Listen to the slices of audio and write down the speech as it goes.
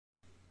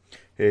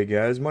Hey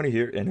guys, Money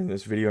here, and in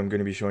this video I'm going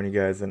to be showing you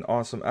guys an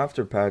awesome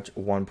after patch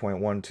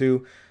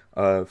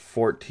 1.12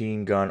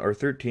 14 gun or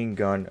 13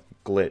 gun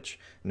glitch.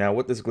 Now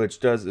what this glitch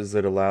does is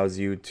it allows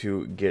you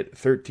to get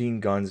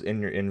 13 guns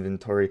in your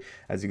inventory.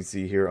 As you can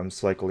see here, I'm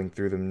cycling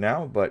through them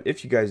now, but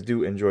if you guys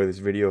do enjoy this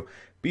video,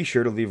 be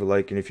sure to leave a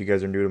like, and if you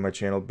guys are new to my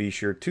channel, be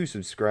sure to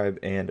subscribe,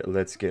 and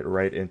let's get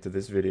right into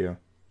this video.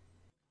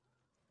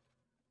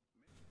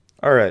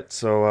 Alright,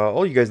 so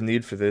all you guys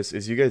need for this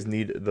is you guys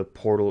need the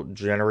portal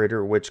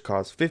generator, which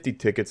costs 50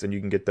 tickets, and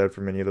you can get that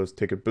from any of those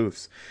ticket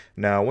booths.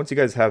 Now, once you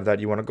guys have that,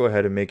 you want to go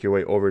ahead and make your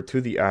way over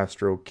to the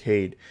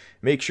Astrocade.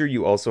 Make sure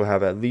you also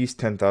have at least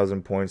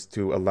 10,000 points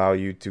to allow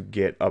you to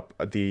get up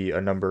the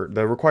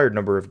required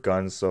number of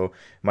guns. So in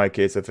my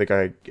case, I think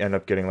I end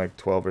up getting like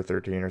 12 or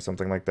 13 or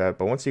something like that.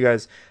 But once you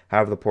guys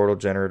have the portal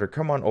generator,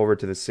 come on over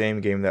to the same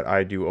game that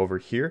I do over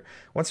here.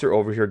 Once you're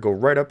over here, go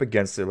right up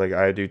against it like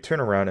I do, turn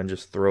around and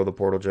just throw the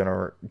portal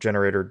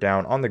generator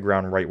down on the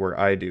ground right where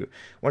I do.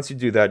 Once you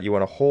do that, you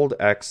want to hold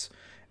X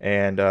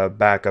and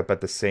back up at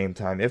the same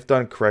time. If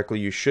done correctly,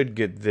 you should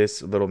get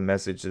this little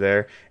message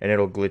there, and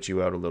it'll glitch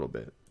you out a little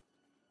bit.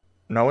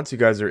 Now, once you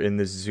guys are in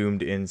this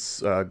zoomed in,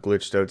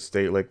 glitched out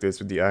state like this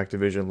with the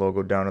Activision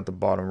logo down at the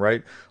bottom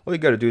right, all you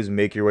got to do is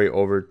make your way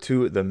over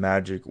to the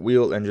magic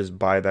wheel and just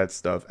buy that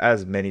stuff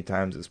as many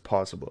times as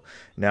possible.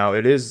 Now,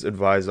 it is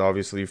advised,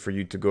 obviously, for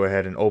you to go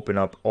ahead and open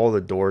up all the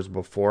doors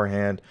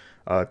beforehand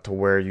to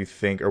where you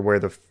think, or where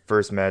the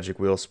first magic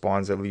wheel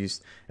spawns at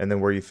least, and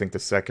then where you think the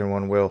second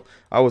one will.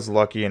 I was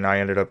lucky and I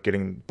ended up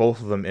getting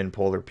both of them in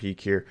Polar Peak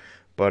here.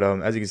 But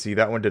as you can see,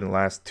 that one didn't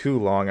last too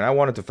long, and I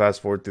wanted to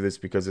fast forward through this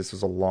because this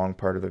was a long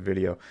part of the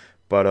video.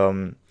 But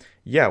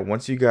yeah,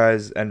 once you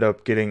guys end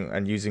up getting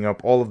and using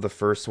up all of the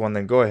first one,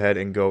 then go ahead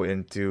and go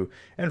into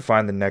and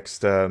find the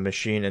next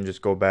machine and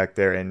just go back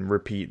there and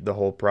repeat the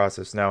whole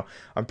process. Now,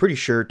 I'm pretty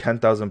sure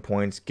 10,000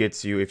 points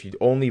gets you, if you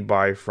only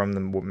buy from the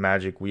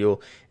magic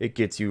wheel, it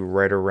gets you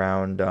right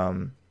around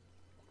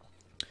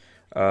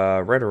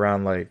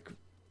like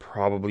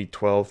probably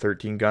 12,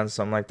 13 guns,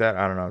 something like that.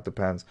 I don't know, it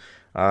depends.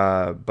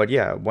 But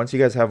yeah, once you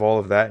guys have all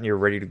of that and you're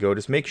ready to go,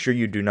 just make sure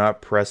you do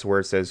not press where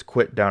it says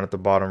quit down at the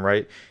bottom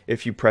right.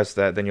 If you press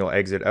that, then you'll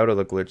exit out of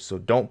the glitch, so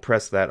don't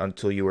press that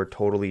until you are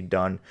totally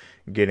done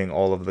getting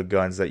all of the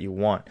guns that you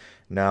want.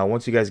 Now,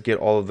 once you guys get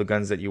all of the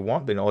guns that you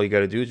want, then all you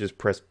got to do is just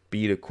press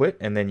B to quit,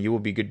 and then you will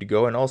be good to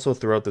go. And also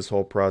throughout this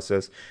whole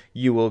process,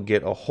 you will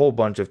get a whole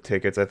bunch of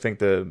tickets. I think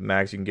the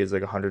max you can get is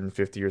like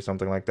 150 or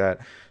something like that,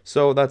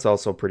 so that's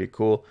also pretty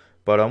cool.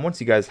 But once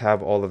you guys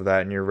have all of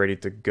that and you're ready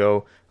to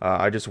go,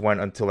 I just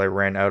went until I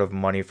ran out of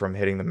money from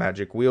hitting the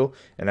magic wheel.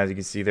 And as you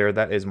can see there,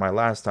 that is my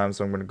last time.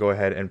 So I'm going to go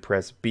ahead and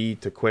press B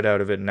to quit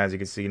out of it. And as you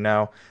can see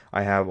now,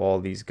 I have all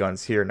these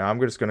guns here. Now I'm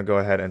just going to go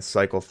ahead and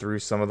cycle through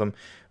some of them.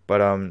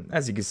 But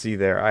as you can see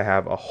there, I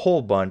have a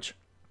whole bunch.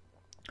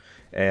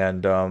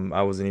 And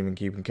I wasn't even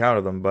keeping count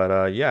of them.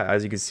 But yeah,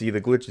 as you can see, the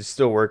glitch is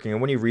still working.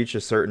 And when you reach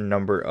a certain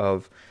number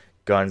of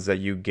guns that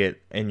you get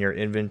in your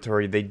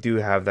inventory, they do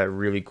have that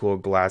really cool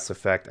glass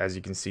effect, as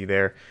you can see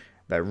there,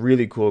 that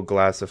really cool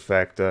glass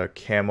effect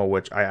camo,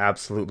 which I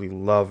absolutely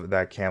love.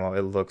 That camo,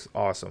 it looks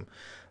awesome.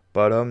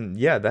 But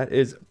yeah, that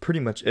is pretty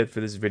much it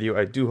for this video.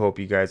 I do hope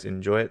you guys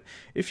enjoy it.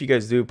 If you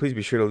guys do, please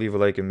be sure to leave a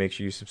like and make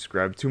sure you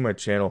subscribe to my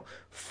channel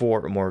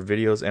for more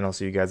videos, and I'll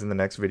see you guys in the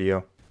next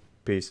video.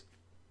 Peace.